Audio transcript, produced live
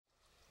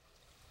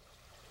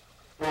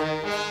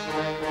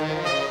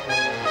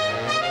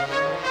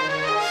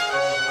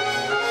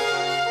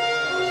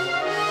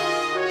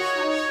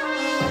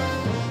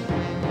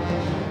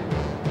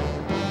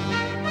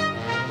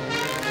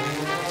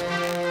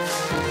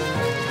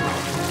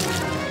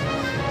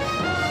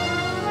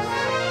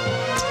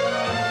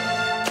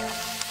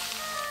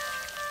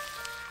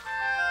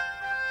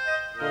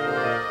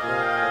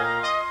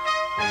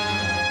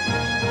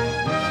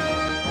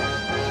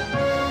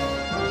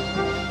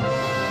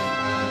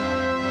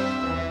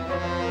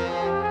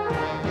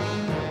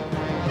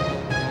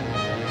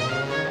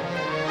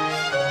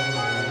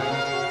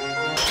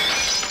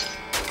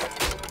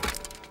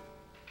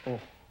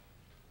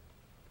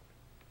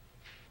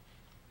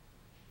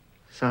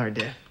Sorry,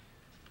 Dad.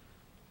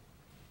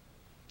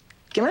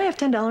 Can I have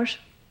 $10?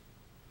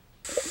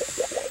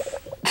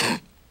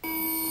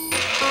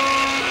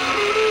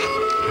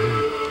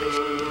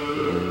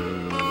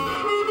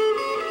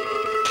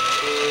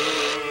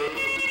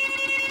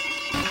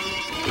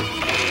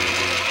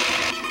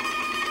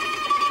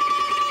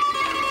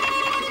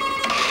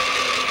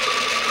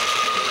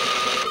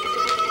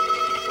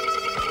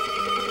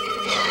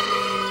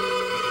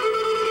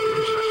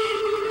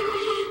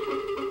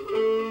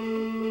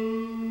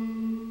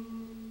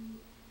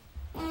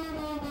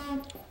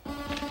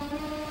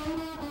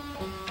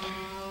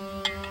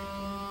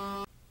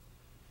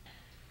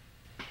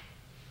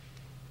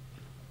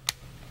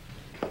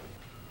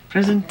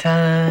 Present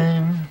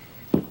time.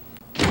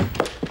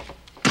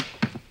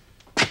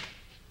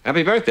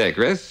 Happy birthday,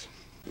 Chris.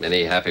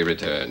 Many happy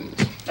returns.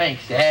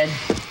 Thanks, Dad.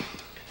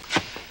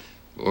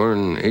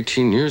 Born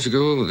 18 years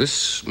ago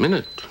this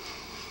minute.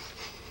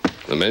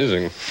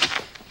 Amazing.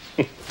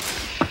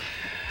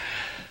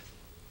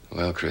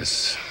 Well,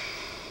 Chris,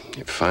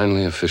 you're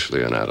finally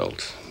officially an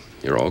adult.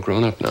 You're all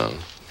grown up now.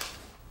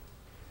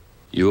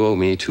 You owe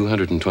me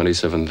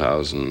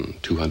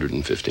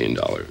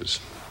 $227,215.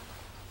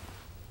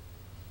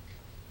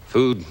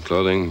 Food,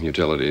 clothing,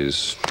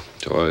 utilities,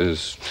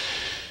 toys,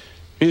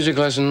 music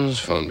lessons,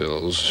 phone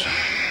bills,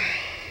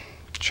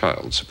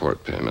 child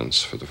support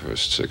payments for the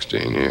first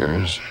 16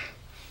 years.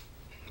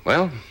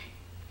 Well,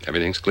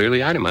 everything's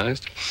clearly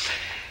itemized.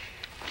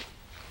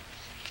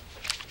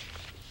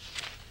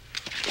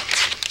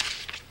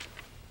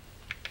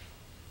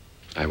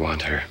 I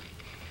want her.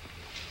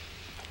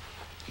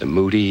 The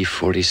Moody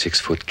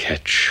 46-foot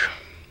ketch.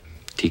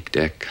 Teak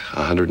deck,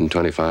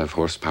 125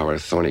 horsepower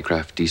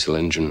Thornycraft diesel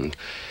engine.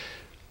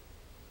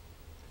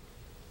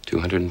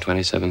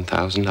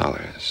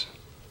 $227,000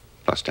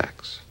 plus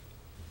tax.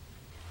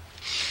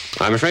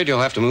 I'm afraid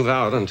you'll have to move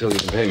out until you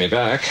can pay me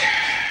back.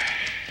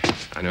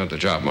 I know the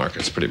job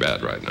market's pretty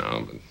bad right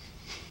now, but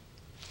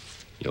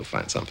you'll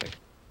find something.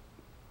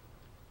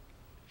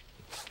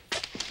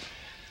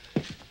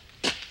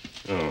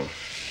 Oh,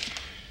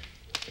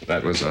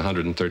 that was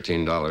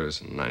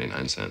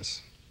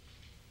 $113.99.